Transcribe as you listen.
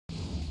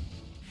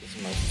This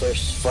is my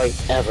first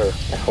fight ever.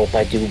 I hope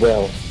I do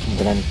well. I'm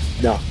gonna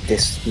knock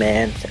this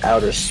man to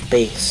outer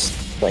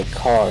space like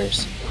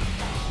cars.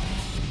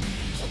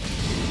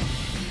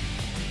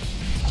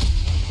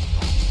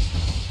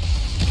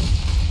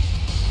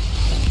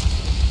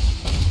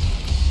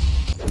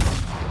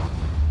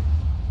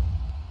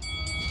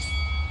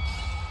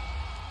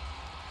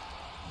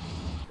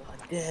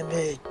 Damn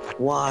it.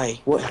 Why?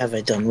 What have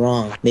I done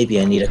wrong?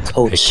 Maybe I need a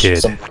coach. Hey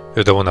kid,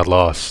 you're the one that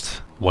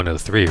lost 1 of the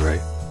 3,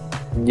 right?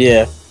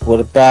 Yeah, what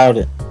about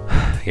it?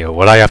 Yeah,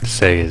 what I have to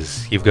say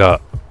is you've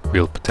got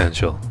real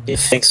potential. You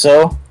think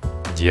so?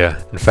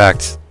 Yeah, in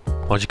fact,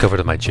 why don't you come over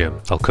to my gym?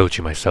 I'll coach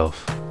you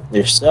myself.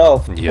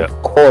 Yourself? Yeah.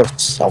 Of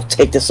course. I'll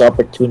take this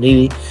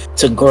opportunity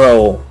to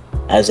grow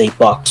as a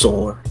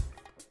boxer.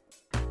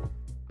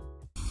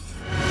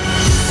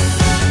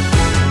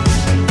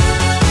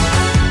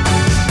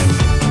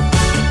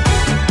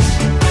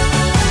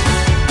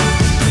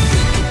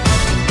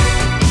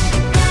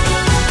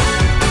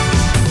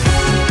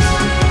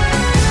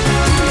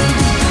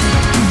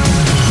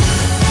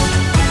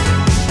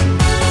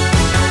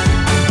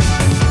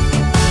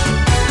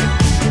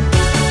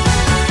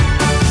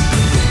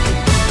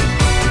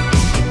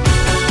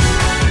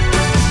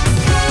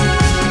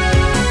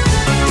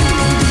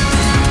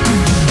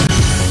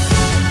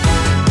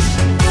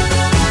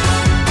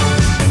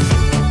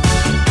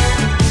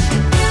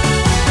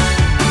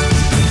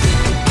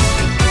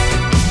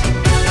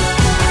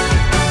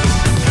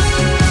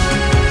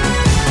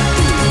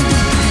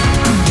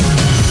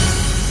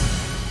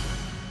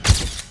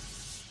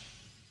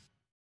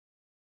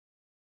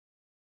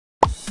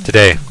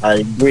 Today, I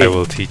agree. I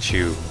will teach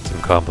you some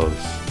combos.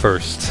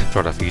 First,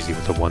 start off easy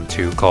with a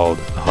 1-2 called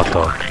a hot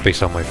dog,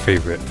 based on my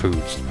favorite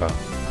foods.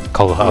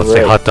 I'll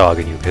say hot dog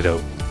and you hit out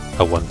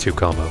a 1-2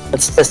 combo.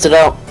 Let's test it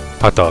out.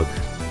 Hot dog.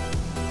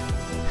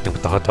 Hit him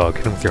with the hot dog.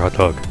 Hit him with your hot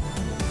dog.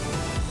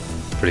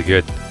 Pretty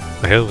good.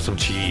 I hit him with some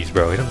cheese,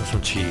 bro. Hit him with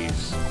some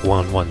cheese.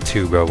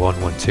 1-1-2, bro.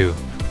 1-1-2.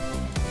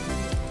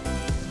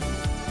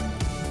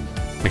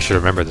 Make sure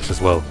to remember this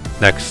as well.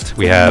 Next,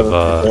 we have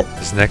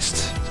this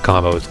next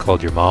combo is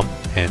called your mom,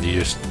 and you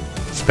just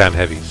spam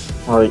heavies.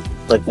 Alright,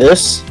 like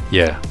this?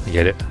 Yeah, you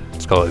get it?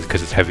 It's called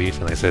because it's heavies,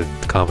 and I said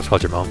the combo's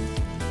called your mom.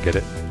 Get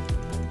it?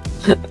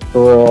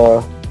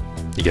 You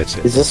gets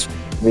it. Is this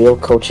real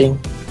coaching?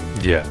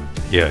 Yeah.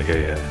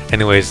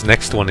 Anyways,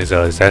 next one is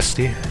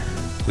zesty.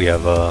 We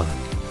have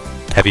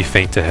heavy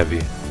feint to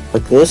heavy.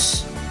 Like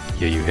this?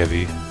 Yeah, you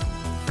heavy.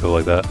 Go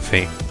like that,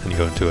 feint, and you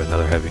go into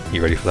another heavy.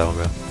 You ready for that one,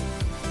 bro?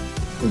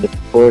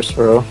 Of course,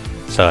 bro.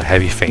 It's a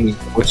heavy feint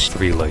with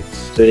 3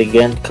 lights. Do it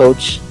again,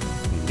 coach.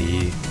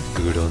 Ni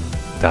gurun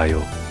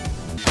dayo.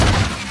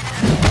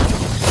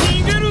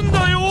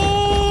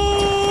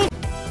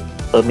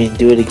 I mean,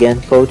 do it again,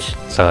 coach.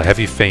 It's a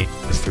heavy feint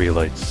with 3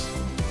 lights.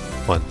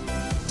 1,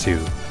 2,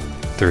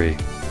 3.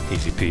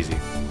 Easy peasy.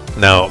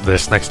 Now,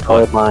 this next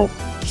one. Alright, mine.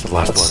 It's the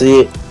last Let's one. see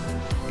it.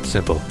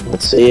 Simple.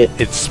 Let's see it.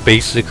 It's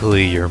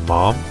basically your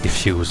mom if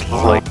she was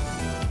light.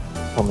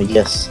 Let me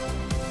guess.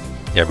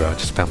 Yeah, bro,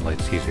 just spam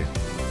lights easy.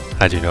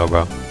 How'd you know,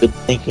 bro? Good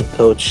thinking,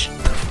 coach.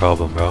 No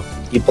problem, bro.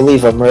 You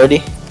believe I'm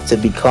ready to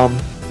become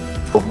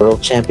a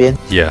world champion?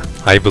 Yeah,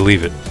 I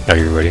believe it. Are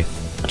you ready?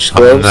 Much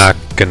I'm gloves? not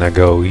gonna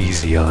go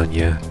easy on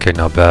you. Okay,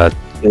 not bad.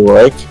 You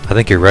like? I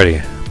think you're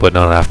ready, but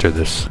not after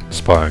this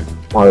sparring.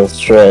 Well, let's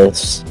try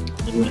this.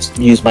 I'm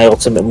gonna use my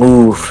ultimate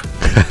move.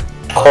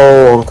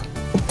 Cold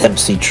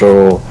Dempsey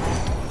Troll.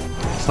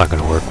 It's not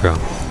gonna work, bro.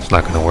 It's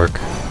not gonna work.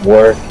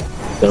 Work.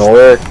 Gonna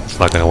work. It's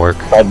not gonna work.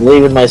 I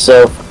believe in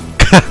myself.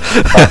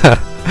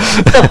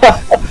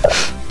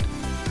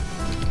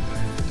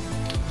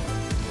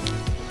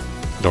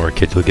 Don't worry,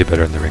 kid. You'll get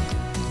better in the ring.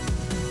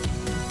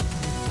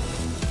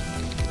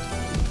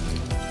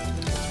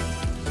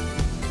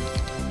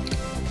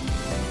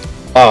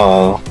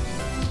 Oh.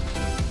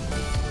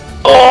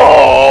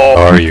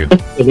 Are you?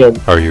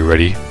 Are you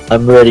ready?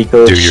 I'm ready,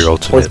 coach. Do your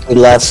ultimate. What's the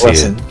last Let's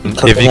see lesson?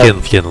 it. If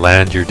you can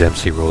land your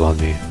Dempsey roll on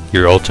me,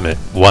 your ultimate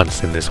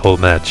once in this whole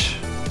match,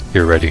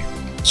 you're ready.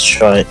 Let's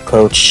try it,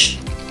 coach.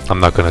 I'm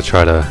not gonna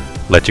try to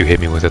let you hit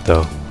me with it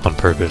though, on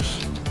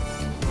purpose.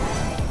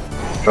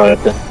 Try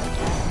it then.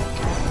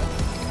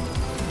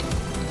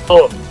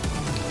 Oh.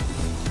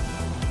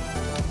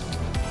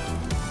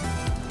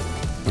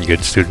 You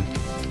good, student?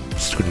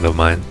 Student of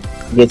mine.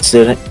 Good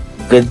student.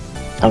 Good.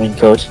 I mean,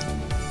 coach.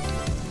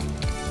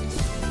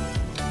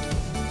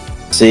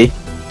 See?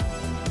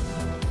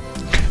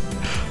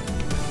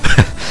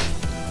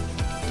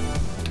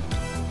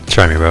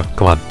 Try me, bro.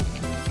 Come on.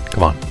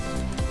 Come on.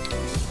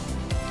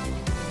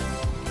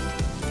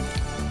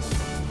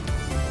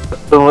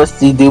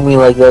 Unless you do me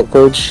like that,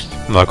 coach.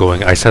 I'm not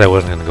going. I said I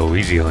wasn't gonna go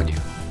easy on you.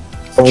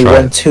 Only Try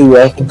run it. 2.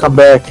 I can come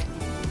back.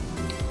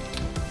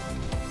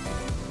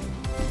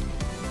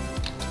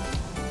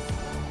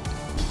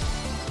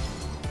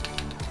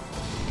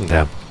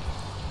 Damn.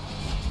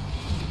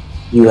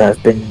 You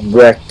have been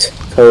wrecked,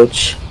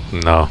 coach.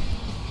 No.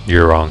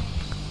 You're wrong.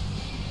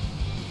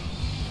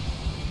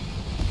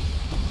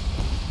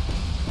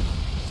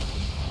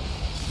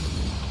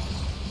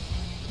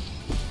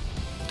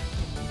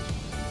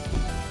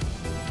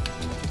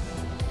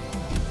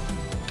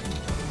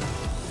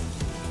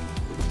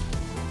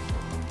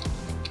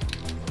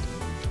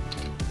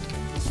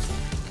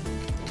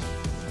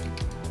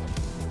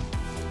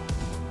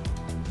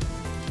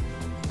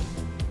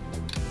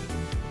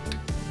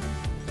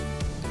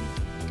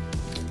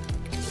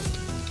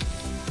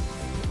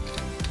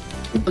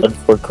 Good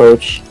for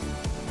coach.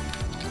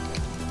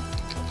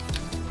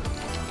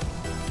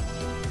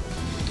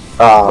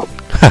 Ah,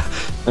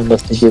 I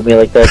must have hit me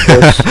like that,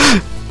 coach.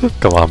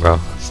 Come on, bro.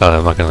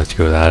 I'm not gonna let you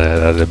go.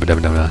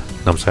 Know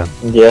what I'm saying?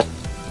 Yeah.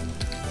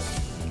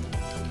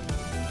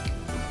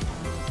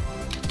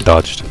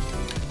 Dodged.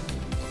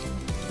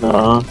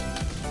 Uh-huh.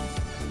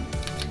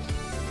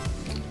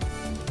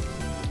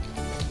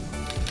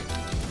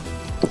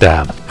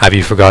 Damn. Have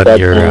you forgotten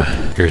your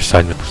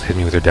assignment was hitting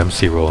me with your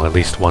Dempsey roll at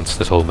least once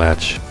this whole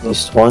match? At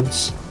least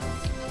once?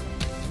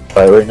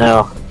 Right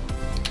now.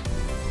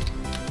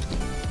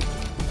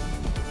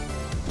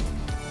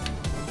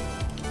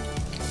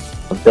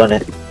 I've done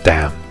it.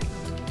 Damn.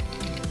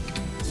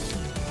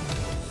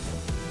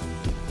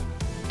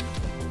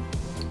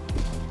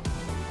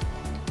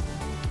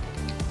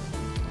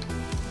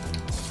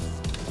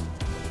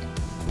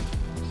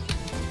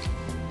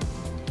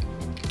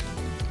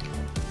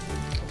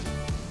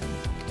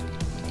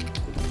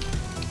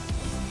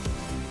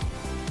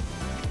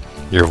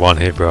 You're one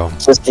hit, bro.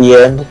 Is this the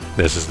end?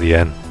 This is the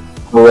end.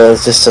 Well,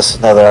 it's just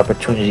another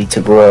opportunity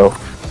to grow.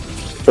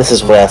 This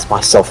is what I ask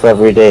myself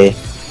every day.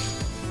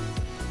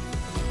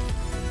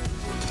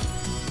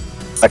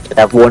 If I could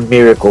have one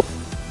miracle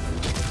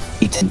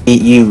to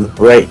beat you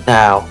right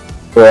now.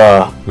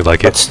 Bruh. We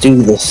like it. Let's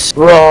do this.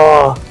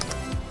 Bruh.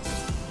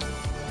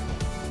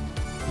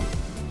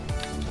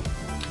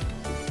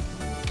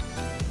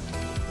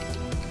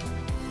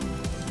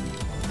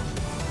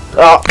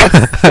 Oh.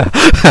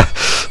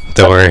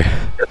 Don't worry.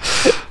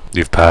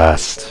 You've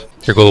passed.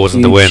 Your goal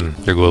wasn't to win.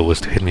 Your goal was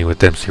to hit me with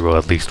Dempsey roll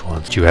at least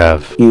once. You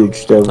have.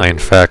 Huge, though. I in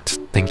fact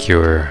think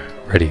you're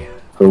ready.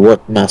 For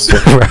what, master?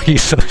 Why are you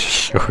so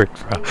short,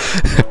 bro?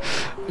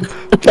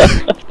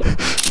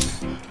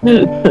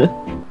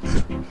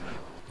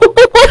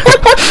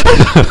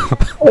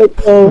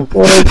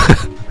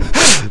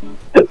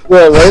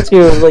 Well, last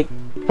year was like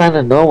kind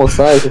of normal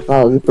size, if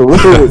not just a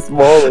little bit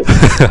smaller.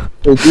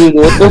 But dude,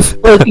 what the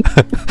fuck?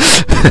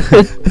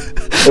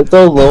 It's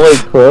all low and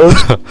close.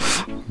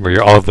 Bro,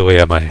 you're all the way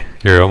at my.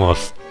 You're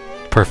almost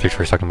perfect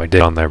for sucking my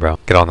dick on there, bro.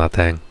 Get on that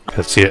thing.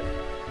 Let's see it.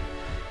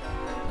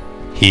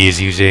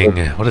 He's using.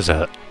 What is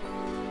that?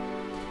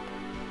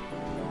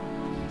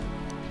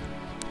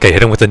 Okay,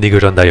 hit him with the Nigo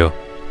Randayo.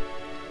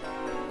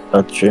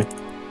 Not true.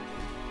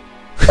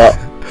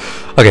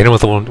 Okay, hit him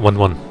with the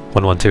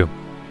 1-1-2.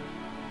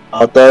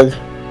 Hot dog?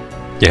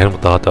 Yeah, hit him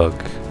with the hot dog.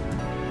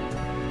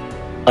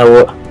 I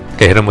will.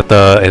 Okay, hit him with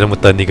the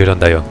Nigo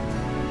Randayo.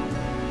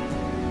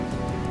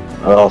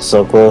 Oh,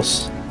 so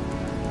close.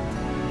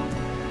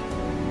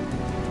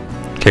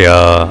 Okay,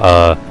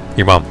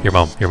 your mom.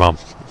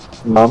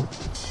 Mom?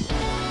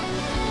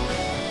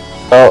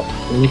 Oh,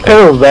 you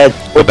kind of bad.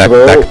 Go back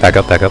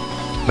up.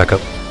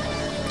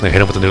 Now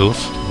hit him with the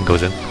noodles. And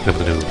goes in. Hit him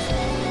with the noodles.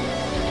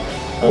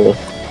 Okay.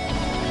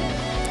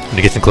 When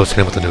he gets in close, hit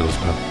him with the noodles,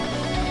 bro.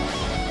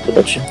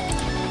 Production.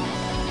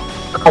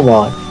 Come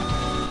on.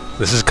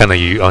 This is kind of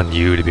on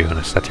you, to be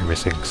honest, that you're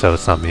missing, so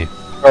it's not me.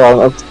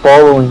 Oh, I'm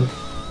following.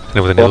 Hit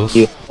him with the noodles.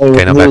 You.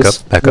 Okay, now back up.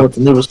 Back Up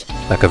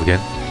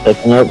again.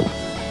 Backing up.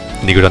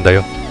 Nigo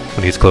Randayo.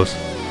 When he's close.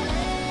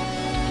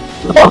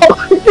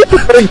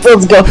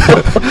 Let's go.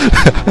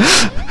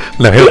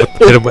 No, hit him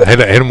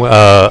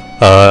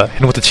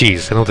with the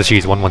cheese. Hit him with the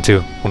cheese.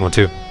 1-1-2.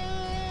 1-1-2.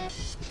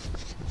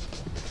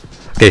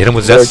 Okay, hit him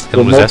with zest. Hit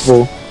him with zest.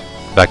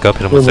 Back up.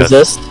 Hit him with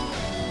zest.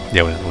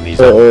 Yeah, when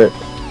he's up.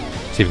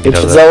 See if we can get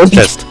out of that.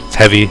 Test. It's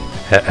heavy.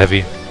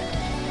 Heavy.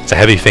 It's a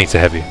heavy feint. It's a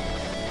heavy.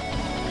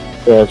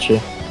 Gotcha.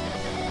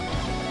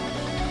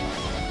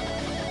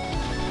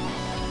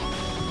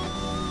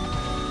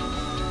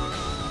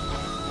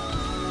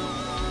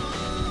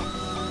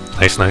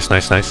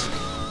 Nice.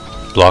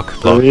 Block.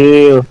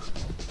 Real.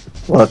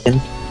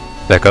 Walking.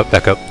 Back up.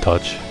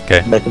 Dodge.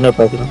 Okay. Backing up.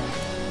 Hit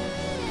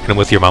him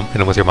with your mom.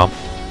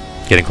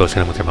 Getting close,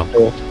 hit him with your mom.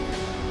 Yeah.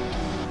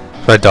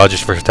 Try to dodge his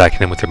first attack,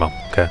 hit him with your mom.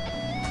 Okay.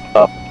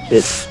 Oh,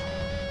 shit.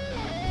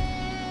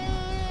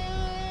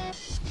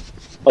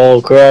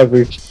 Oh crap,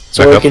 it's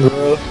working,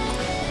 bro.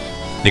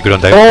 Nigo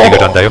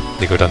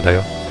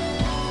Randayo.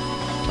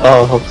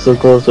 Oh, I'm so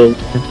close. Oh,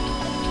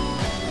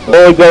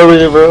 I got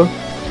rid of it, bro.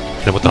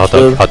 Hit him with the hot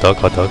dog. Hot dog.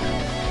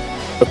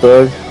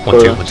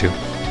 1-2.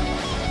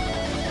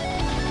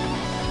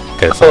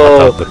 Okay, that's not hot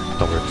dog, but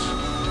that works.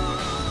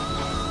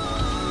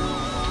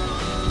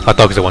 Hot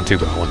dog is a 1-2,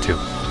 bro. 1-2.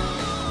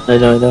 I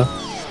know.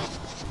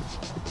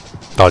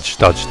 Dodge.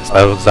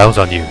 That was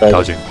on you.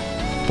 Dodging.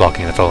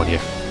 Blocking, that's all on you.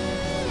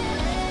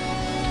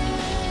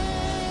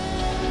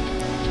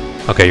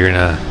 Okay, you're in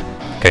a...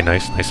 Okay,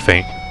 nice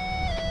feint.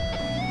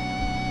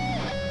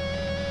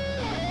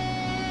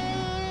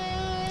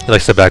 He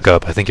likes to back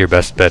up. I think your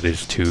best bet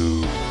is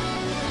to...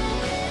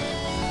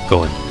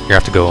 go in. You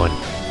have to go in.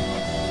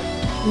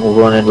 We'll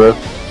run in, bro.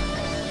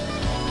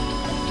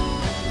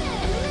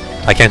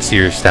 I can't see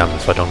your stamina,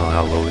 so I don't know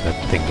how low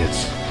that thing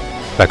gets.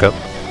 Back up.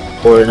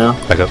 Forward now.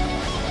 Back up.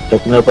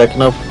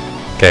 Backing up.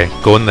 Okay,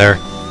 go in there.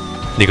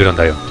 Nigo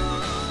Randayo.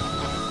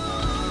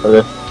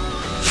 Okay.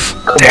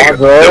 Come on,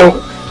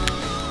 bro.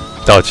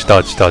 Dodge,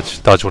 dodge,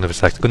 dodge, dodge one of his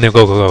attacks. Go, go,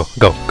 go, go,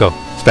 go, go.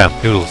 Spam.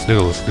 Noodles,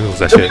 noodles, noodles,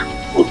 that shit.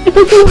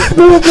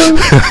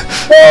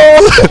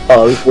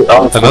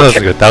 Oh, that was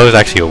good. That was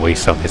actually a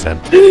waste on his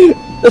end.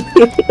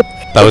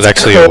 That was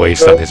actually a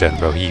waste on his end,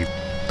 bro.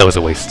 That was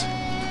a waste.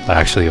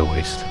 Actually a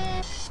waste.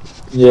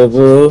 yeah,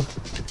 bro.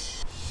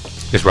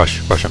 Just rush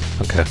him.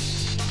 Okay.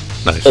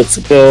 Nice. Let's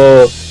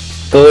go.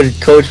 Good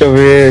coach over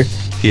here.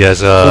 He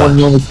has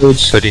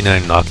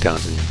 39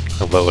 knockdowns and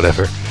about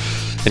whatever.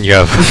 And you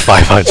have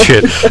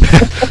 500.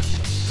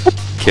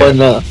 But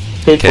no,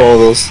 hit all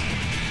those.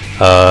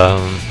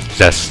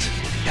 Zest.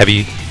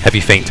 Heavy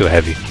feint to a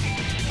heavy.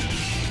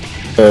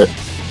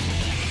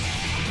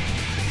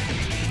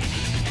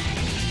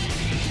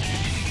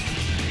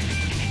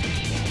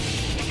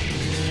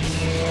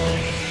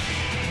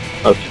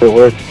 Oh, sure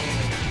work.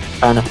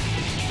 Kinda.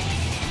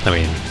 I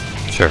mean,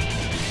 sure.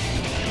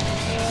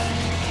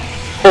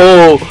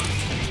 Oh!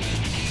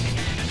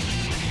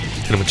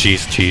 Hit him with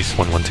cheese.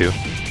 1, 1, 2.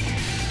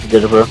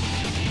 Did it, bro.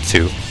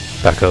 2.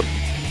 Back up.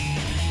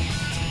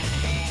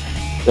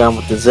 Down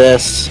with the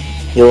zest.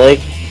 You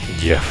like?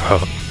 Yeah, bro.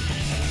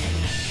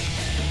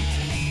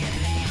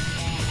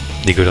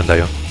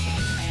 Nigurandayo.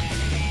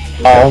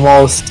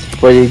 Almost,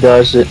 but he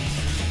dodged it.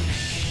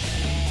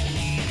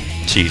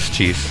 Cheese.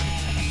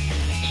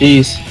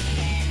 Jeez.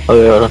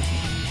 Okay, hold on.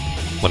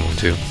 1, 1,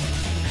 2.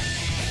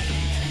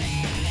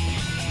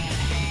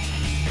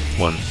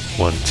 1,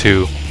 1,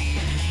 2.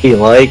 You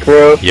like,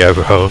 bro? Yeah,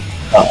 bro. Oh.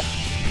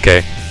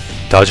 Okay.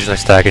 Dodge your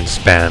next attack and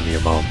spam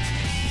your mom.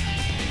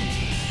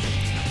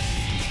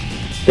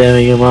 Damn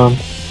your mom.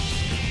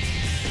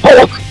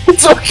 Oh,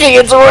 it's working,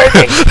 it's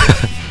working!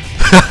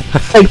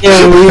 I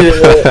can't believe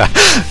it.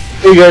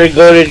 We got a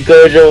goated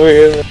coach over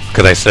here. What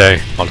could I say?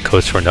 On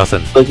coach for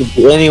nothing. Look at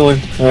anyone.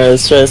 Alright,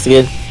 let's try this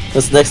again.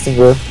 What's the next thing,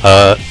 bro?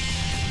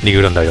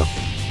 Nigurandayo.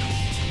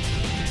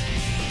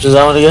 Which is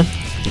that one again?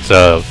 It's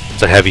a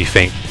heavy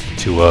feint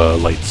to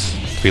lights.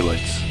 3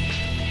 lights.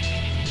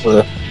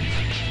 Okay.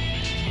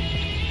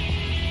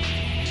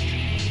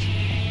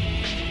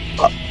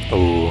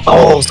 Oh.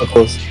 Oh, so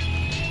close.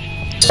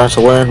 Time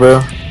to land,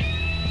 bro.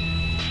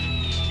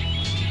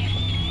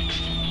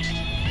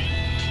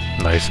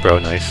 Nice, bro.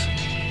 Nice.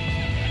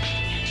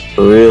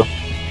 For real.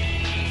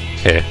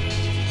 Okay.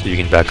 So you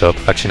can back up.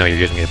 Actually, no, you're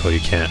using it, but you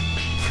can't.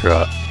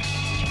 Forgot.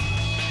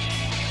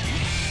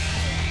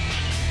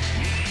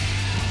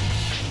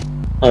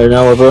 Alright,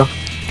 now what, bro?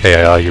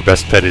 Okay, your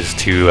best bet is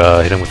to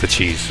hit him with the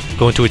cheese.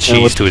 Go into a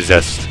cheese to a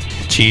zest.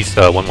 Cheese,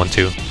 1, 1,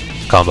 2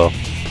 combo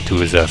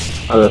to a zest.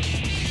 Okay.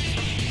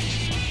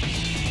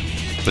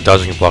 The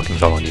dodging and blocking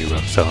is all on you, bro.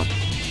 So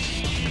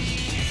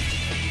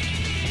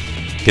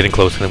getting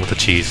close to him with the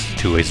cheese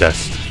to a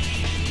zest.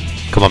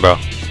 Come on, bro.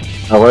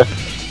 Alright.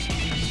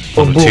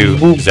 1,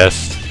 2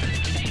 zest.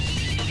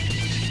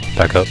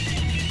 Back up.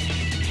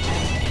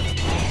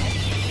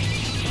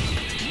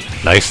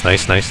 Nice.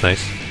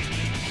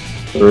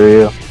 For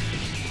real.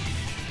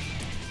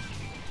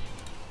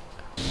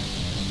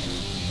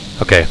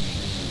 Okay.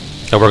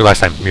 That worked last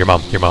time. Your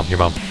mom. Good mom.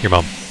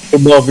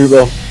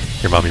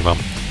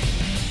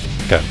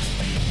 Okay.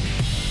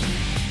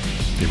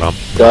 Your mom.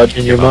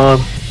 Dodging your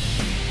mom.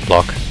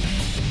 Block.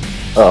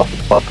 Oh,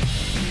 fuck.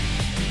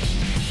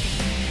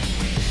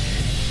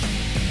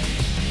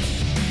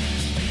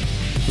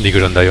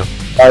 Nigurandayo.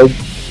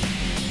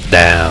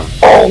 Damn.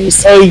 Oh,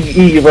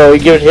 say, bro. You're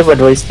giving him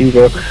advice too,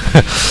 bro.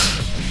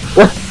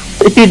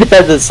 You did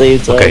at the same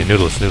time. Okay,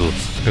 noodles him.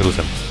 Noodles.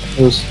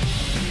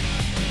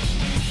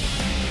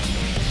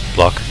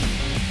 Block.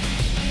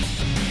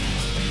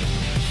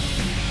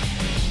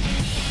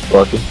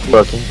 Blocking.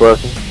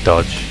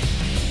 Dodge.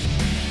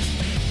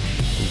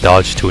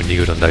 Dodge to a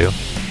Nigurandayo.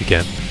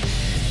 Again.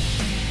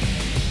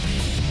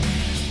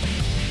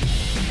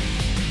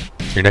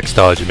 Your next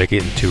dodge, you make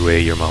it into a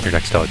your mom. Your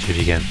next dodge, if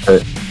you can.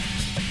 Right.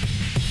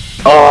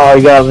 Oh,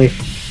 you got me.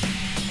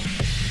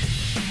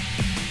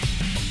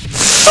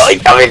 Oh, you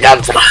got me.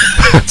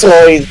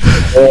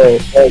 Oh,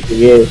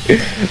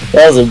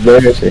 that was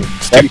embarrassing.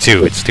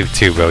 It's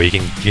 2-2, bro. You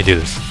can do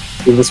this.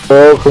 Do this,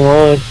 bro. Come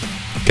on.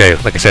 Okay,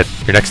 like I said,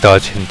 your next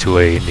dodge into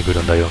a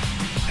Nigurandayo,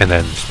 and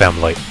then spam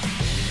light.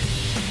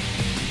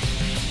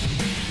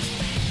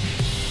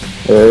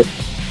 Alright.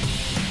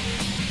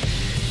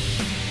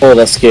 Oh,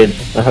 that's good.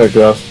 I heard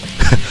drop.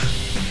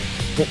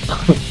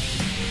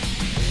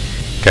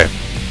 Okay,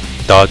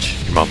 dodge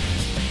your mom.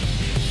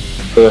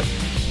 Okay.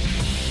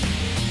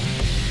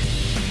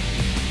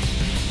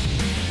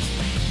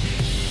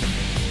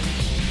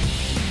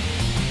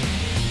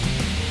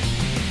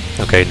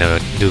 Okay, now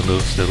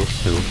noodles.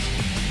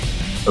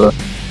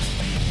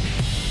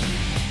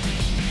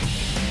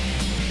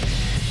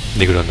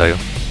 Nigurandayo.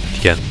 If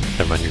you can.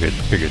 Never mind,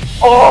 you're good.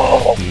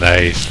 Oh!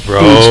 Nice, bro.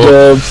 Good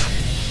job.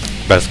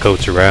 Best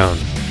coach around.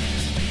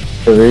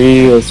 For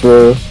real,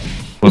 bro.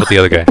 What about the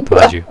other guy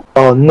behind you?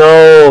 Oh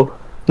no!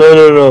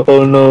 No!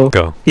 Oh no!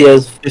 Go. He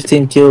has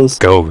 15 kills.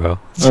 Go, bro.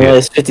 Oh, yeah,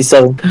 it's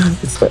 57.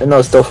 No,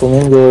 it's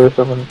Doflamingo or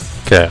something.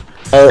 Okay.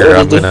 What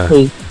I'm gonna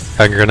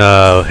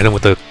hit him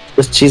with the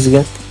What's cheese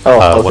again?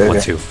 Oh, okay,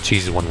 112.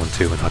 Cheese is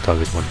 112 and hot dog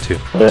is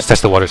 112. Okay. Just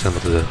test the water sim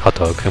with the hot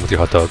dog and with your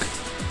hot dog.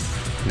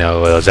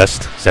 Now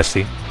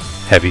zesty,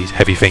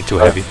 heavy, faint to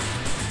heavy.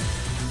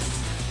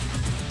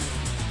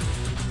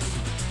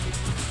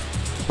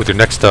 With your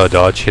next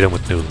dodge, hit him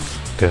with noodles.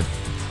 Okay.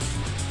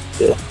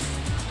 Yeah.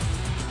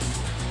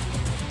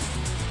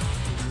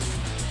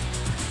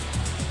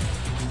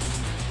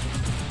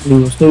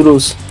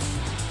 Noodles.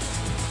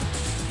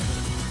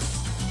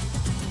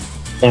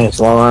 Dang, it's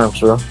long arms,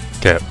 bro.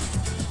 Okay.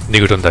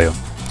 니그던다요.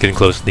 Getting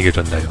close.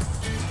 니그던다요.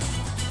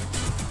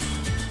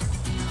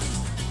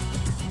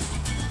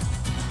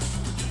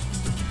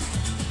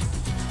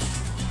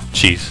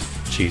 Cheese.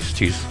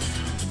 He's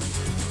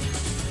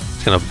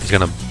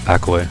gonna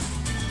back away.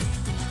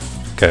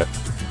 Okay.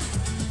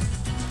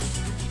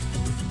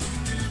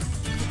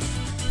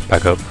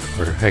 Back up.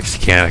 Or actually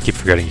you can't. I keep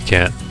forgetting you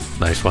can't.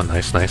 Nice one.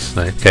 Nice.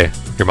 Okay.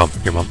 Your mom.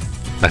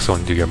 Next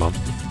one, do your mom.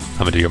 I'm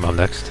gonna do your mom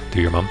next.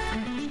 Do your mom.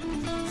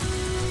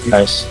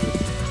 Nice.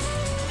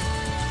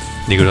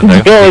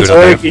 니그던다요. Yo, it's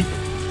working.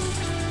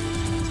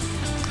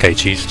 Okay,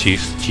 cheese.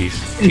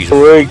 It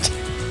worked.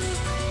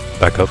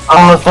 Back up.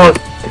 Oh, fuck.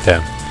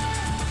 Damn.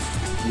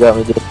 You got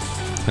me, dude.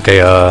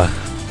 Okay, let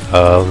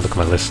me look at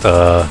my list.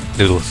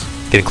 Noodles.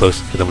 Getting close.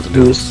 Hit them with the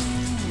noodles.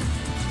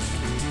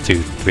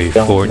 2, 3,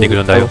 4.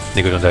 니그던다요.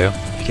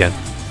 If you can.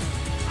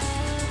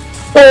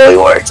 Oh, it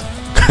worked.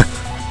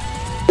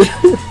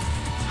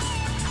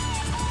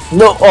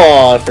 No,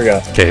 oh, I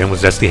forgot. Okay, and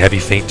was zesty, heavy,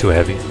 faint to a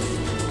heavy.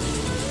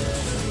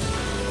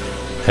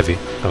 Heavy.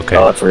 Okay.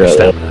 Oh, I forgot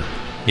that. Stamina.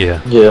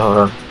 Yeah. Yeah, hold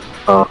on.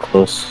 Oh,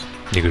 close.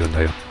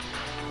 니그던다요.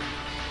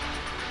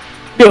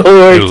 It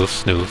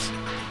worked. Noodles.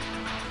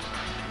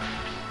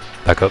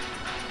 Back up.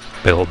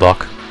 Little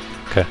block.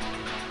 Okay.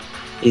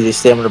 Easy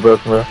stamina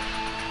broken, bro.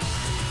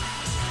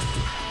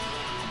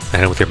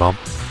 And with your mom.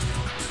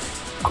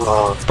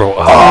 Oh. Bro,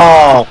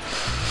 Oh!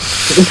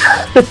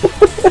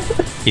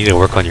 you need to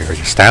work on your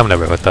stamina,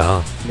 bro. What the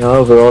hell?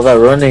 No, bro, all that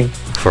running.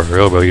 For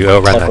real, bro. You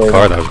outran that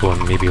car that was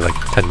going maybe like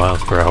 10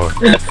 miles per hour.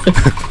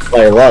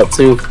 By a lot,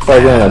 too.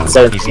 Probably going like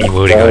 7. He's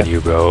emoting on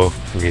you, bro.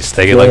 You just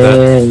take it like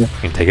that? You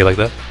can take it like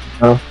that?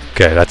 No.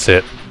 Okay, that's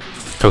it.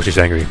 Toasty's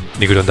angry.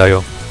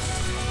 니그던다요.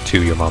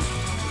 To your mom.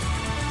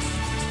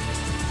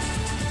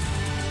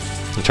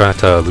 And try not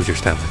to lose your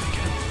stamina if you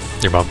can.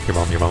 Your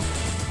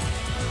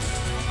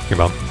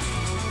mom.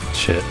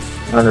 Shit.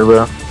 Under,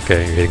 bro.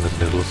 Okay, you're hitting with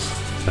noodles.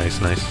 Nice.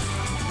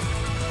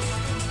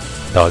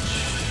 Dodge.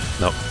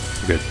 Nope,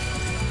 you're good.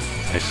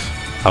 Nice.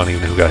 I don't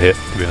even know who got hit,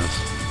 to be honest.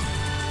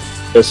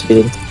 Just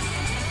kidding.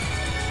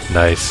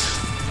 Nice.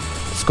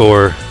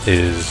 Score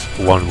is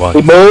 1-1.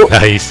 Emo.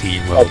 Nice,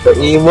 emo.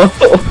 Emo.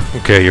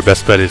 Okay, your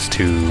best bet is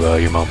to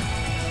your mom.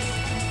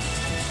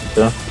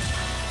 Yeah.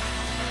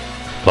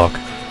 Block.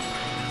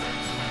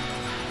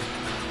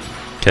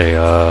 Okay,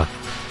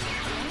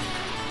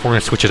 we're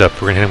gonna switch it up.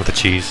 We're gonna hit him with the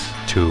cheese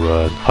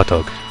to hot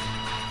dog.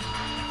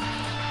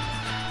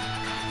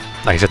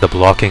 Like I said, the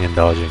blocking and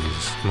dodging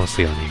is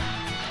mostly on you.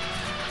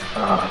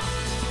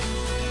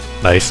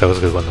 Nice, that was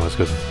a good one.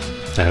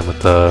 And him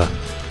with the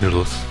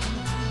noodles.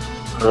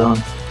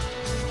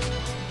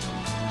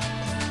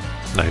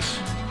 Nice.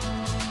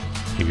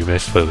 You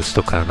missed, but it was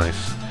still kind of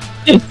nice.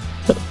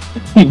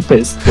 You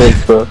missed,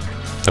 like, bro.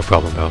 No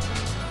problem, bro.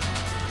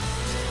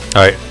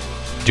 Alright,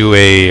 do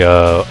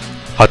a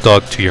hot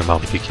dog to your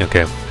mom if you can.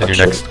 Okay, and your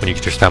next, when you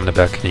get your stamina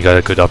back, and you got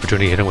a good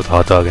opportunity, hit him with a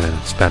hot dog and then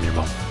spam your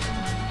mom.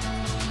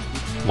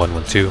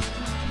 1-1-2.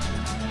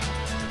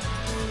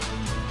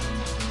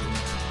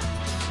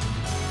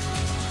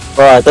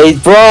 Bro, I thought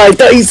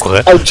you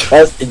What? I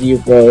trusted you,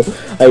 bro.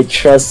 I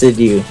trusted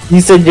you.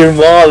 You said your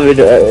mom and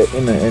I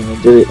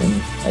did it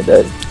and I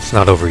died. It's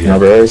not over yet. No,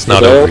 bro, it's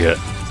not over yet.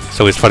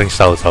 So his fighting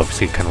style is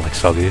obviously kind of like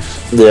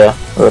Soggy's. Yeah,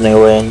 running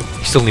away and...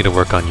 You still need to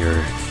work on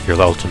your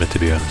ultimate, to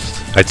be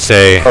honest. I'd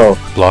say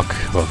block,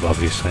 well,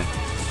 obviously.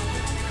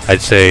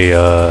 I'd say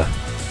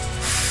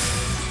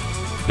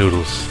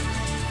noodles.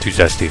 Too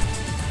zesty.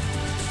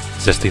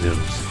 Zesty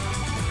noodles.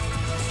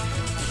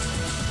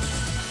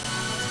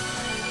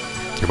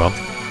 Your mom.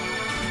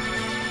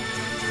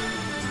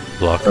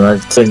 Block. I'm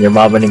not saying your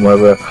mom anymore,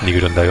 bro.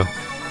 니그던다요.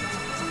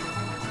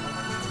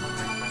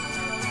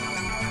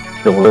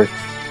 It'll work.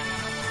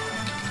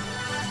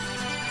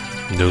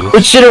 Noodles.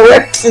 It should've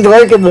worked! It's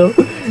working though!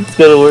 It's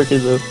gonna work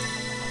though.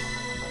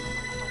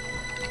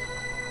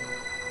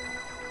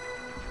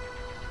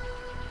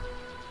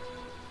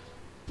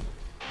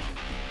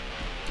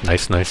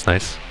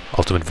 Nice.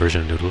 Ultimate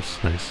version of noodles.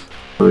 Nice.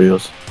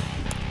 Reals.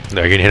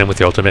 Are you gonna hit him with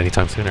your ultimate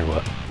anytime soon or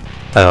what?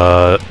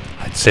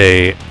 I'd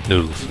say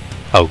noodles.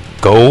 Oh,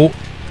 go!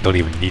 Don't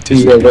even need to.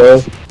 Yeah,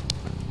 bro.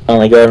 I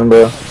only got him,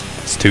 bro.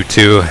 It's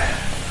 2-2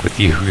 with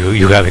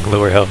you having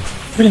lower health.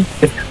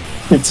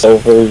 It's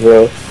over,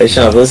 bro. I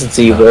shouldn't have listened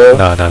to you, bro.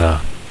 No.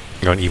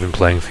 You're on even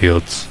playing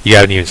fields. You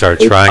haven't even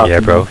started trying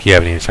yet, bro. You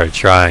haven't even started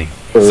trying.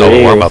 This is all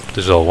warm up.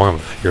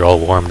 You're all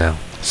warm now.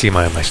 See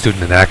my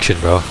student in action,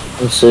 bro.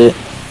 Let's see.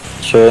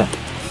 Sure.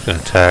 Gonna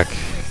attack.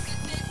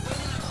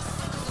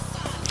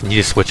 You need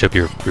to switch up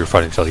your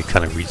fighting style. He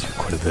kind of reads you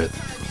quite a bit.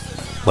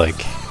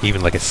 like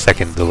even like a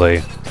second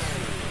delay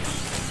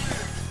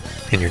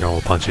in your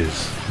normal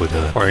punches would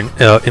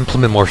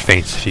implement more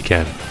feints if you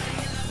can.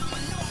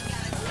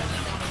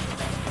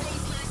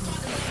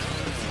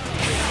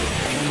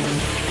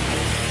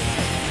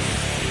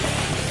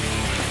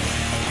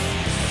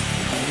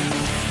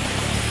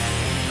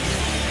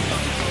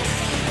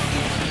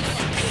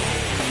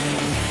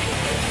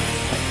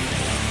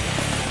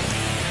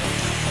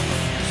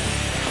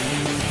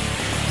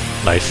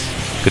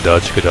 Nice. Good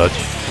dodge, good dodge.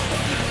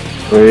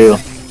 For real.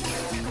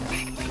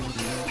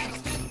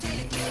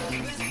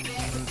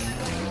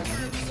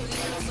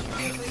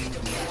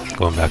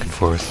 Going back and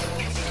forth.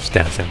 Just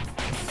dancing.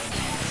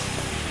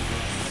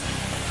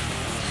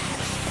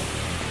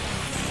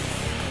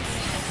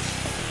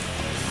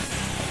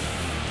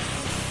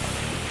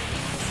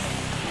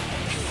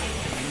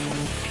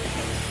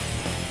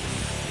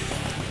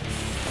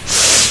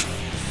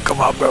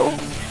 Come on, bro.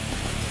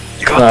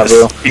 You got this.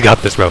 Bro. You got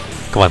this, bro.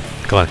 Come on.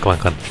 Come on, come on,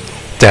 come on.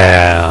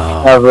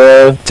 Damn. Yeah,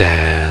 bro.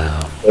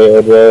 Damn.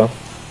 Yeah, bro.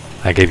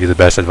 I gave you the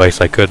best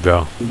advice I could,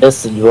 bro.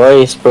 Best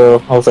advice, bro.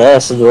 How's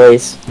ass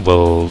advice?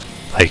 Well,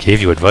 I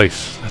gave you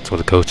advice. That's what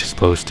a coach is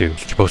supposed to. What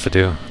you're supposed to do.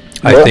 Yeah.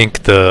 I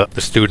think the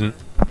student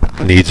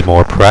needs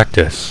more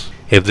practice.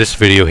 If this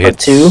video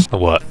hits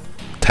what,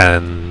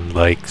 10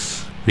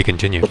 likes, we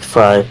continue. Like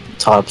 5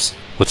 tops.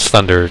 With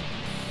Slender,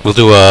 we'll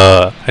do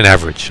an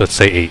average. Let's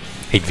say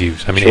 8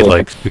 views. I mean, sure. 8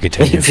 likes. We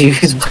continue. 8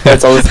 views.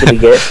 That's all it's gonna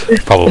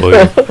get. Probably,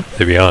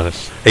 to be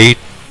honest. 8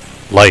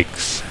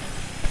 likes.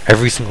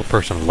 Every single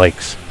person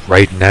likes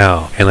right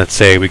now. And let's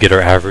say we get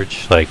our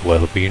average. Like,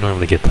 well, we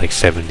normally get like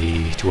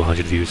 70 to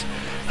 100 views.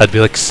 That'd be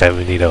like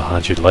 70 to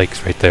 100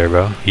 likes right there,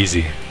 bro.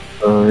 Easy.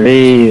 For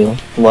real.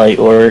 Light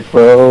work,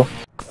 bro.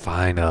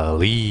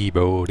 Finally,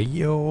 bro.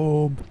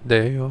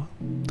 There.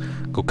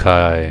 Go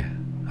Kai.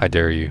 I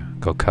dare you.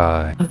 Go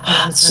Kai.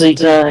 Sweet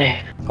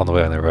Kai. On the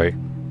way on the right.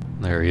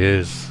 There he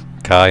is.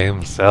 Kai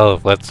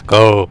himself. Let's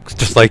go.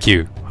 Just like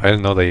you. I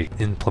didn't know they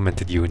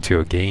implemented you into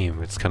a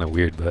game. It's kind of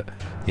weird, but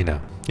you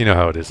know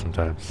how it is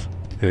sometimes.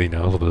 You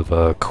know, a little bit of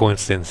a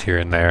coincidence here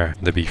and there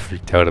to be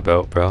freaked out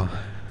about, bro.